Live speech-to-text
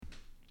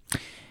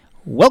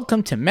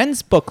Welcome to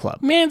Men's Book Club.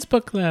 Man's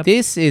Book Club.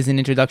 This is an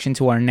introduction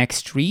to our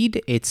next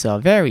read. It's a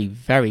very,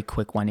 very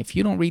quick one. If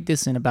you don't read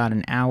this in about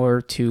an hour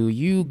or two,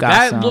 you got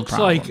That some looks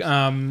problems.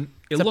 like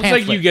it looks like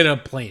pamphlet. you get a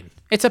plane.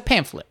 It's a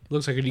pamphlet.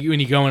 Looks like when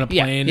you go in a plane.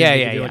 Yeah, and yeah,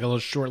 they do yeah. like a little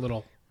short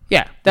little.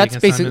 Yeah, that's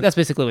assignment.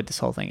 basically what this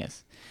whole thing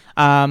is.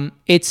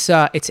 It's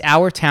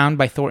Our Town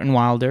by Thornton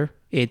Wilder.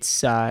 It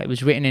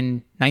was written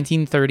in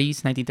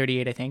 1930s,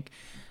 1938, I think.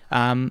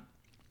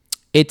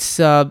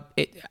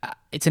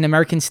 It's an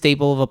American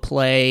staple of a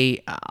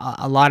play.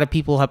 A lot of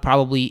people have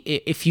probably,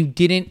 if you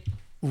didn't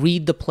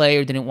read the play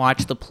or didn't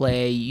watch the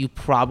play, you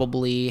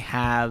probably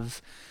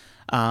have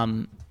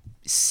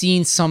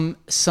seen some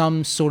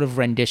sort of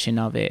rendition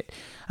of it.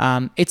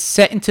 It's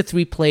set into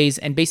 3 plays,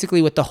 and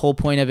basically what the whole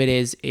point of it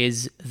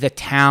is the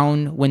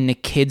town when the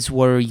kids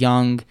were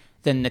young,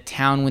 then the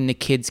town when the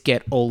kids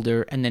get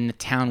older, and then the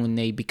town when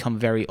they become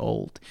very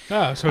old.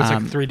 Oh, so it's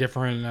like 3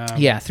 different.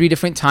 3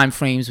 different time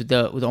frames with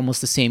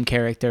almost the same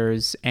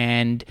characters,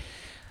 and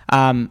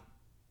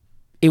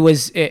it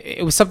was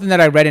something that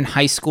I read in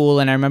high school,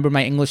 and I remember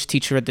my English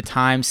teacher at the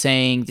time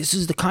saying, "This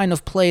is the kind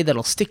of play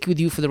that'll stick with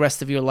you for the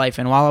rest of your life."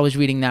 And while I was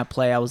reading that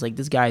play, I was like,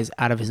 "This guy's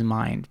out of his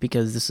mind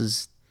because this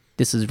is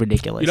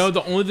ridiculous." You know,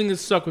 the only thing that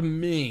stuck with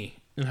me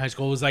in high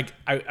school was like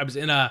I was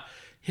in a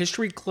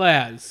history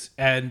class,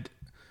 and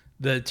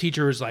the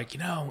teacher was like,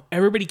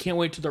 everybody can't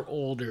wait till they're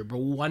older, but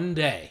one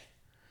day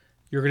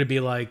you're gonna be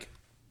like,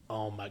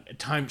 oh my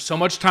time, so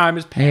much time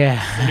has passed,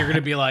 Yeah. and you're gonna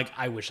be like,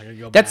 I wish I could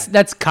go back.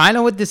 That's kind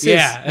of what this is.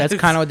 Yeah. That's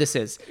kind of what this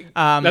is.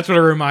 That's what it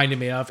reminded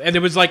me of, and it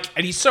was like,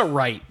 and he's so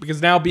right,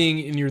 because now being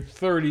in your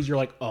 30s, you're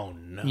like, oh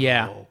no.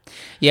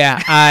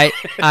 Yeah. I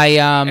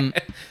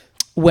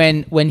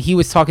when he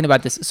was talking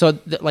about this, so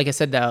like I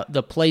said,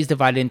 the play is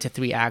divided into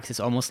 3 acts. It's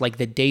almost like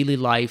the daily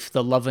life,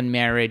 the love and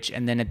marriage,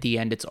 and then at the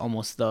end, it's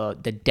almost the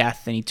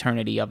death and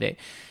eternity of it.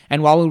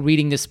 And while we were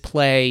reading this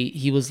play,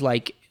 he was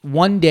like,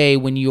 one day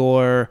when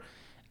you're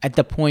at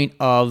the point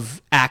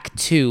of Act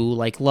 2,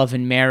 like love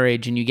and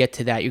marriage, and you get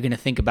to that, you're going to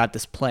think about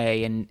this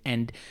play.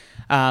 And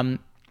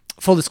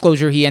full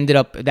disclosure,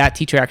 that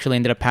teacher actually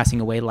ended up passing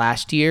away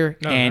last year.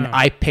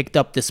 I picked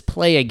up this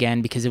play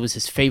again because it was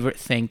his favorite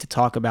thing to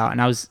talk about.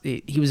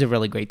 And he was a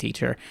really great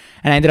teacher.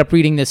 And I ended up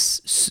reading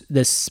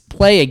this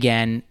play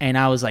again. And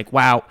I was like,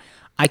 wow,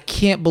 I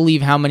can't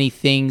believe how many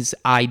things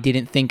I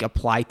didn't think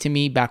applied to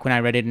me back when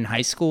I read it in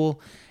high school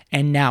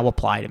and now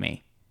apply to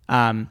me.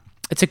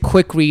 It's a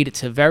quick read.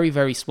 It's a very,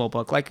 very small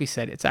book. Like we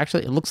said,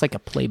 it looks like a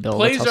playbill.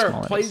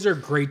 Plays are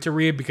great to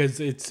read because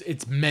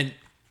it's meant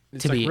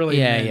to be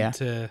meant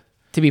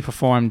to be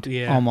performed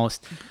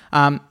almost.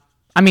 I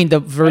mean, the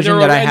version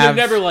that I have,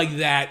 they're never like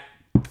that.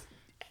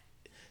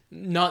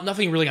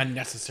 Nothing really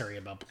unnecessary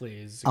about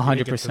plays.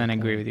 100%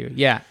 agree with you.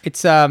 Yeah,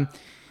 it's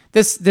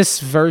this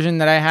version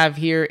that I have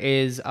here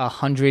is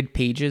 100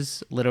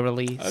 pages,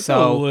 literally. That's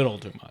so a little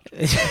too much.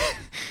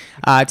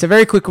 It's a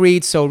very quick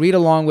read, so read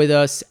along with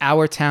us.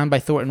 Our Town by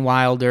Thornton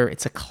Wilder.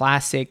 It's a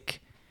classic.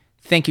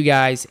 Thank you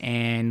guys,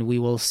 and we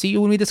will see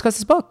you when we discuss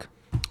this book.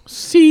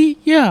 See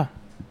ya.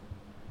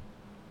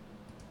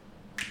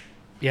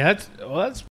 Yeah, that's